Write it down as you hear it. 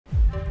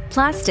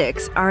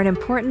Plastics are an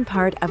important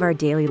part of our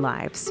daily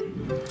lives.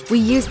 We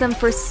use them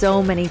for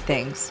so many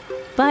things.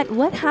 But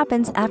what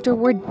happens after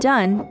we're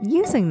done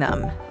using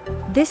them?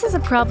 This is a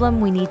problem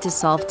we need to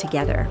solve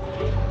together.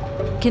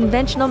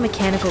 Conventional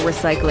mechanical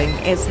recycling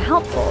is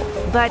helpful,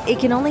 but it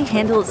can only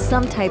handle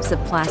some types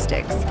of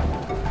plastics.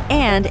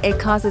 And it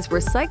causes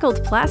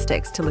recycled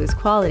plastics to lose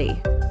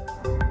quality.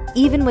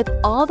 Even with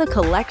all the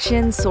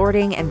collection,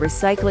 sorting, and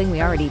recycling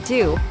we already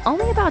do,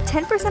 only about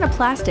 10% of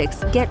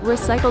plastics get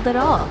recycled at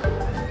all.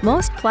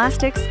 Most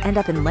plastics end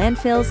up in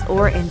landfills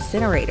or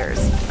incinerators.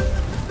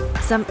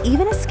 Some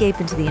even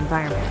escape into the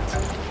environment.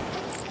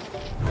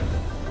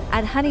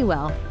 At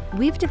Honeywell,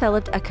 we've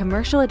developed a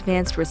commercial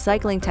advanced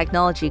recycling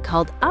technology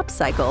called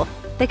UpCycle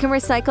that can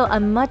recycle a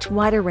much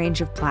wider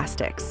range of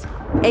plastics.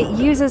 It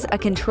uses a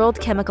controlled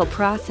chemical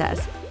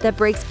process that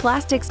breaks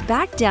plastics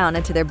back down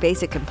into their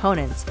basic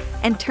components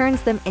and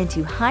turns them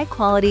into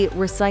high-quality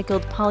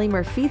recycled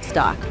polymer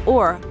feedstock,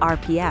 or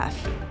RPF.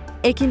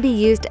 It can be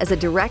used as a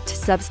direct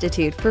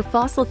substitute for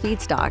fossil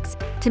feedstocks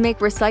to make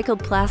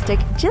recycled plastic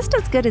just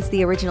as good as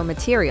the original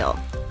material.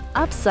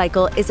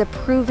 UpCycle is a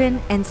proven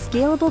and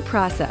scalable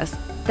process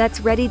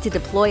that's ready to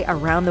deploy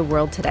around the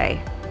world today.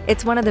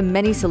 It's one of the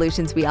many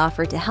solutions we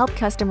offer to help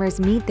customers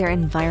meet their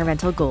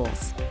environmental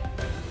goals.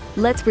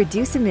 Let's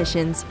reduce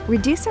emissions,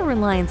 reduce our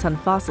reliance on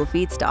fossil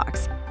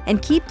feedstocks,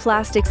 and keep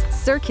plastics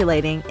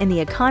circulating in the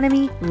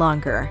economy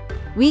longer.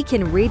 We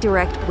can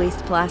redirect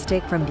waste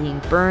plastic from being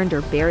burned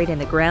or buried in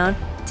the ground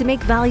to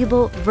make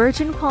valuable,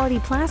 virgin-quality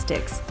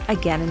plastics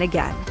again and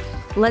again.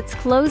 Let's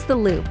close the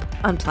loop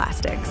on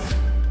plastics.